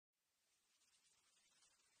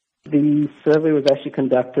The survey was actually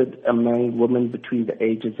conducted among women between the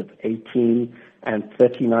ages of 18 and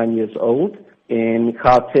 39 years old in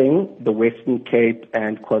Gauteng, the Western Cape,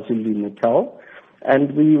 and KwaZulu-Natal.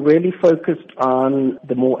 And we really focused on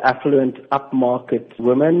the more affluent, upmarket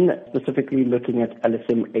women, specifically looking at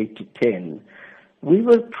LSM 8 to 10. We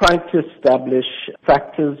were trying to establish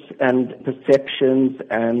factors and perceptions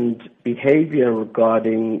and behavior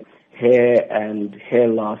regarding hair and hair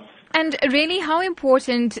loss. And really, how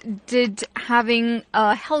important did having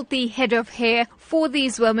a healthy head of hair for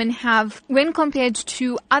these women have when compared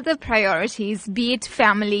to other priorities, be it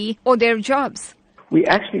family or their jobs? We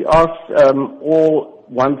actually asked all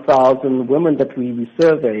 1,000 women that we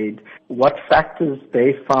surveyed what factors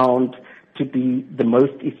they found to be the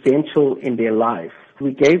most essential in their life.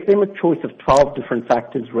 We gave them a choice of 12 different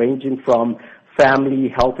factors ranging from family,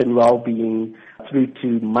 health and well-being, through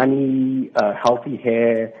to money, healthy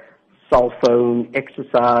hair, cell phone,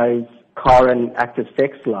 exercise, car and active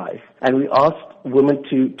sex life. And we asked women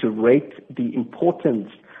to rate the importance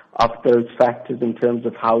of those factors in terms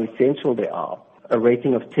of how essential they are. A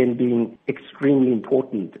rating of 10 being extremely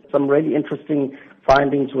important. Some really interesting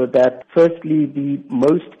findings were that, firstly, the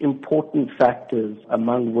most important factors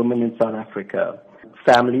among women in South Africa,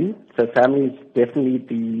 family. So family is definitely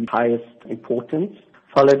the highest importance,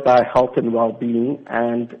 followed by health and well-being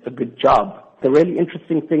and a good job. The really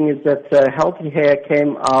interesting thing is that healthy hair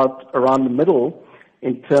came out around the middle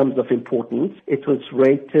in terms of importance. It was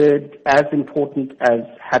rated as important as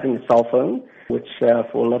having a cell phone, which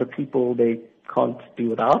for a lot of people they can't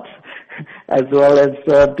do without, as well as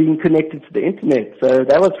being connected to the internet. So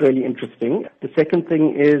that was really interesting. The second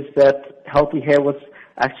thing is that healthy hair was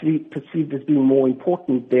actually perceived as being more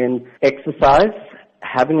important than exercise,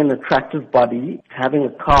 having an attractive body, having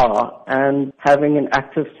a car, and having an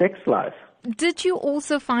active sex life. Did you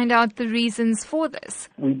also find out the reasons for this?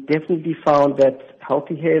 We definitely found that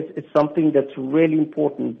healthy hair is something that's really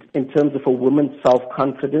important in terms of a woman's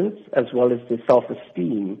self-confidence as well as their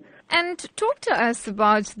self-esteem. And talk to us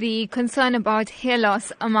about the concern about hair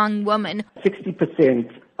loss among women. 60%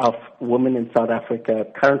 of women in South Africa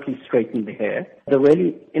currently straighten their hair. The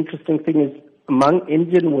really interesting thing is among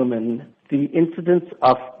Indian women, the incidence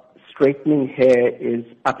of straightening hair is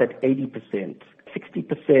up at 80%.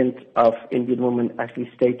 60% of Indian women actually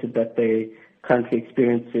stated that they're currently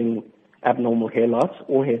experiencing abnormal hair loss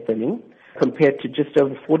or hair thinning, compared to just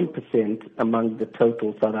over 40% among the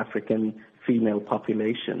total South African female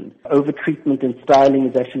population. Overtreatment and styling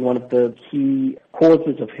is actually one of the key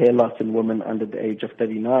causes of hair loss in women under the age of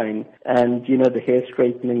 39. And, the hair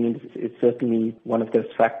straightening is certainly one of those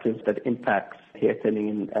factors that impacts hair thinning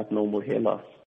and abnormal hair loss.